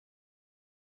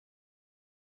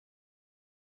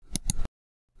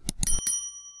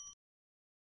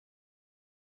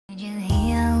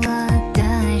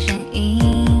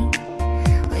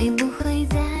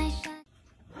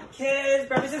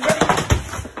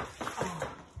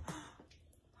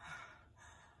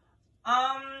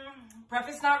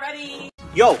Ready?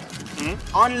 Yo,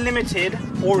 unlimited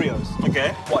Oreos.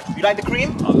 Okay. Watch. You like the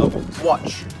cream? I love it.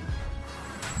 Watch.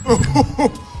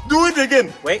 Do it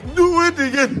again. Wait. Do it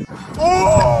again.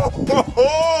 Oh!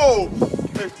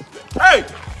 Hey,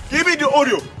 give me the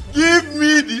audio. Give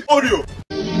me the audio.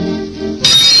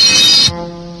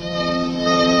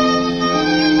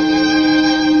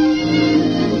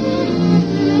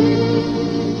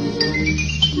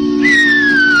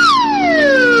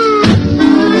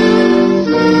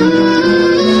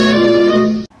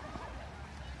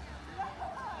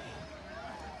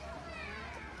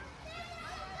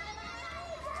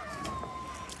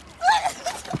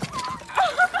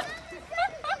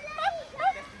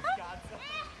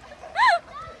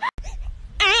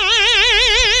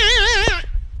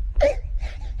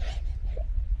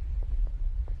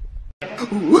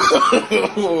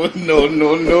 No,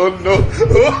 no, no, no.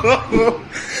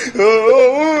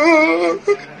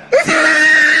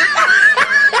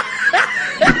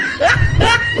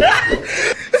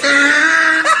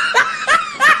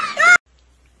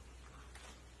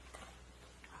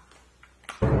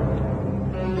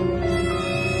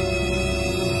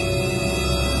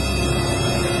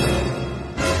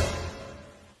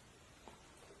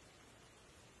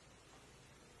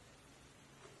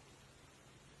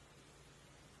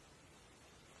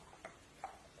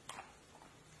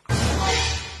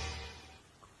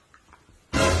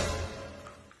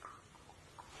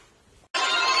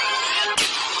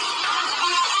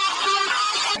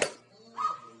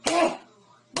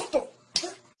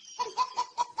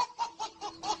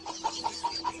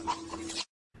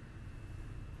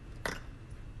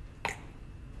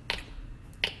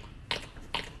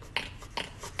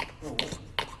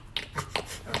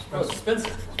 Oh,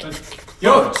 Spencer.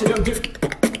 Yo, dude.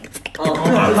 Oh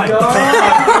my god.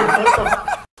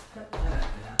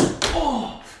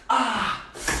 Oh, ah.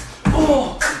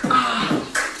 Oh, ah.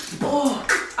 Oh,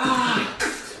 ah.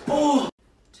 Oh.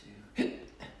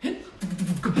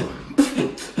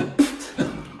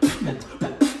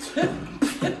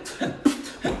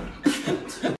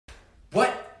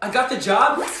 What? I got the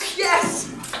job? Yes!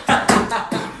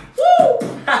 Woo!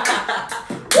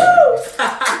 Woo!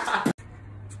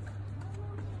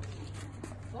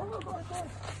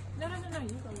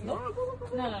 No, you go.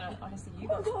 No, honestly, you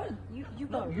go. Go ahead. You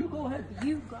go. You go ahead.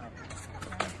 You got it.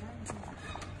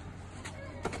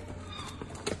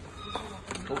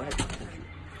 Go ahead.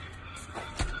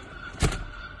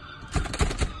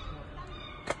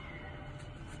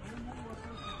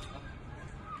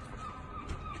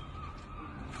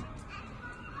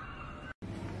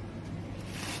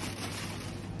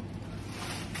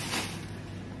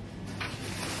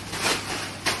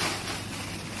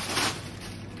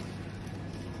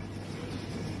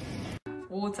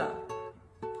 Water.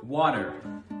 Water.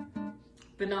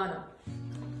 Banana.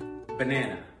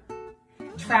 Banana.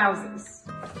 Trousers.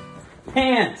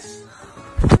 Pants.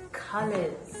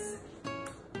 Colors.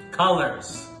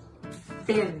 Colors.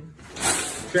 Bin.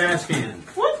 Trash can.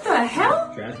 What the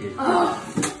hell? Trash can. Ugh.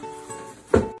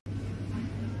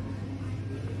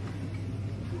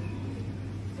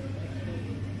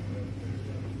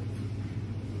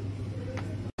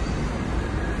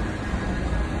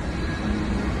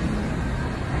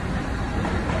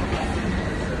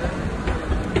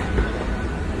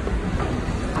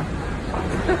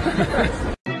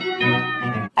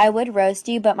 I would roast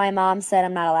you, but my mom said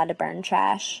I'm not allowed to burn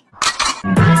trash.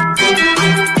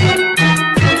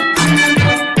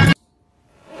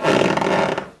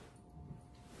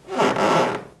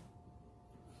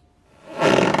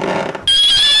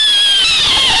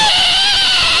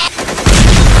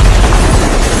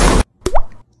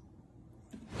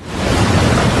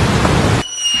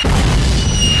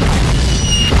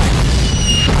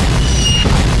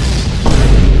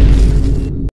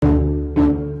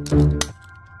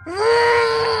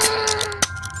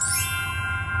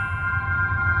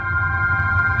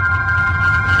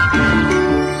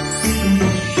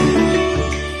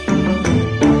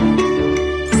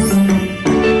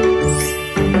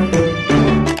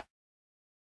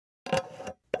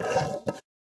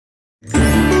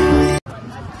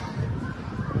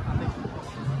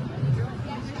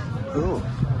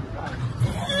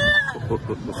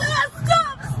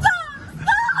 Stop!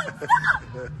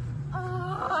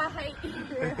 Oh, I hate you.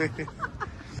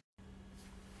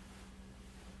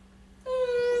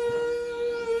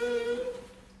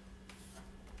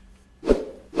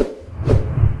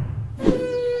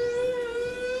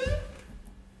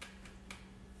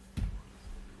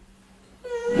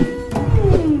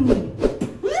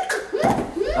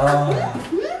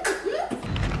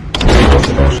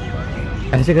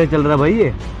 ऐसे कैसे चल रहा भाई?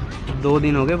 ये 2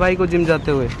 दिन हो गए भाई को जिम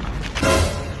जाते हुए।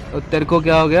 तो तेरे को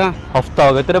क्या हो गया? हफ्ता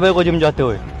हो गया तेरे भाई को जिम जाते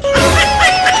हुए।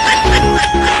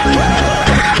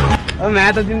 और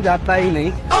मैं तो जिम जाता ही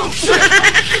नहीं।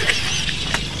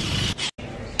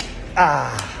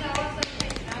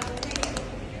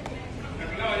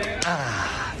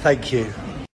 Thank you.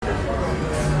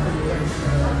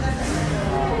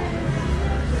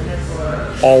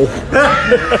 Oh.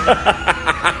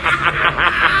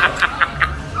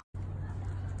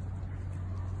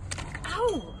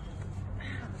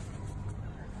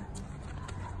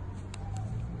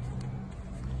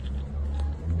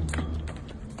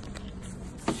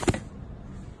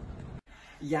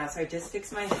 Yeah, so I just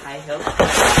fixed my high heels.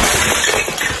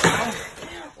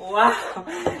 Oh, wow.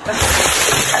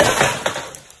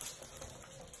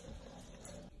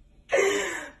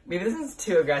 Maybe this is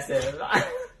too aggressive.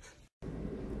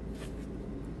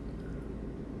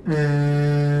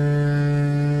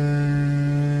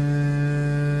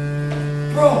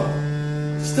 Bro,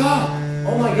 stop!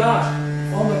 Oh my gosh!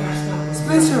 Oh my gosh, stop!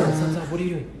 Spencer! Stop, what are you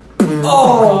doing? Oh!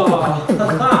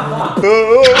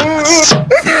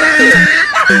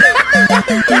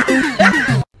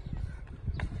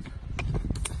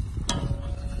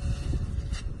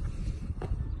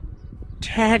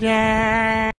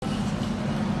 Ta-da!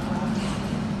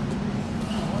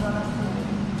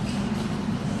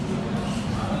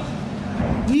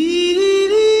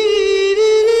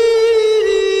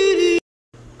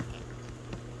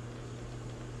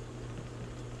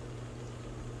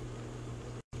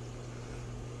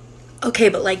 Okay,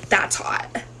 but like, that's hot.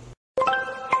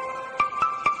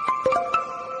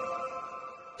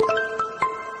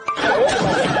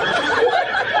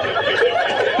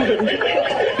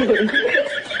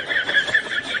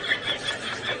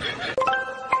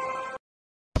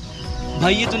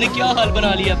 भाई ये तूने क्या हाल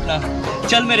बना लिया अपना?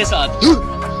 चल मेरे साथ।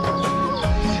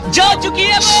 जा चुकी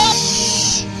है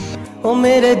वो। ओ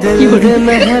मेरे दिल दे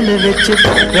महल विच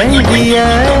रहंदी ऐ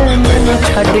मैनू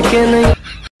छड्ड के नहीं।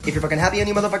 If you're fucking happy and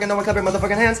you motherfucking know it, clap your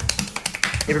motherfucking hands.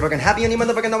 If you're fucking happy and you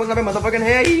motherfucking know it, clap your motherfucking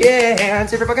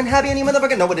hands. If you're fucking happy and you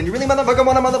motherfucking know it, and you really motherfucking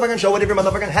wanna motherfucking show it. If you're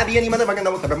motherfucking happy and you motherfucking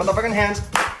know it, clap your motherfucking hands.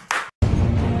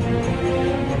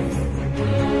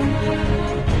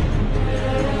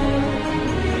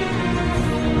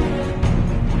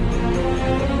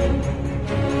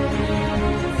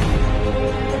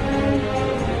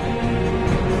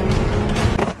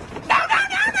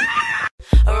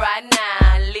 Right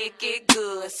now, lick it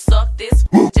good, suck this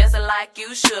just like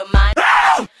you should. My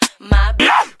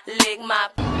lick my.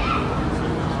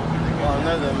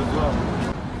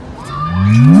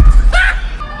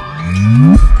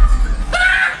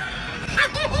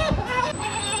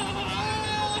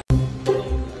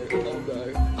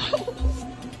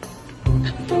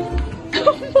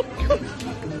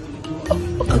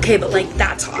 Okay, but like,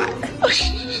 that's hot.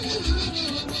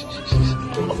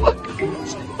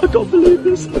 I don't believe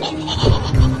this.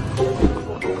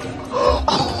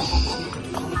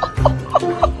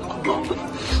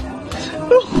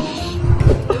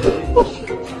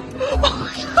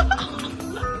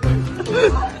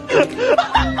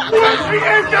 What are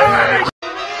you doing?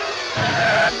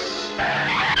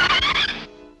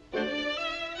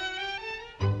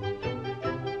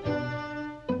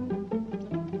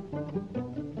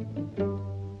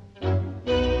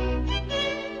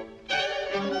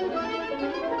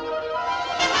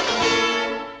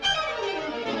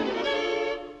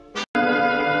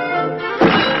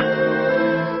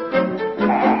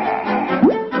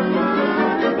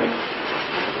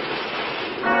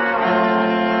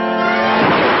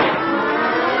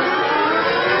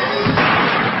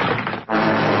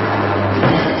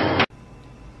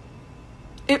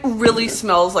 It really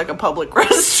smells like a public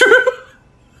restroom.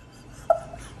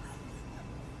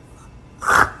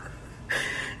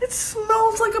 It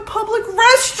smells like a public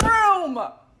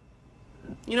restroom.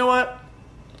 You know what?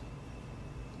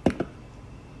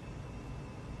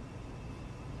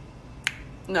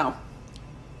 No.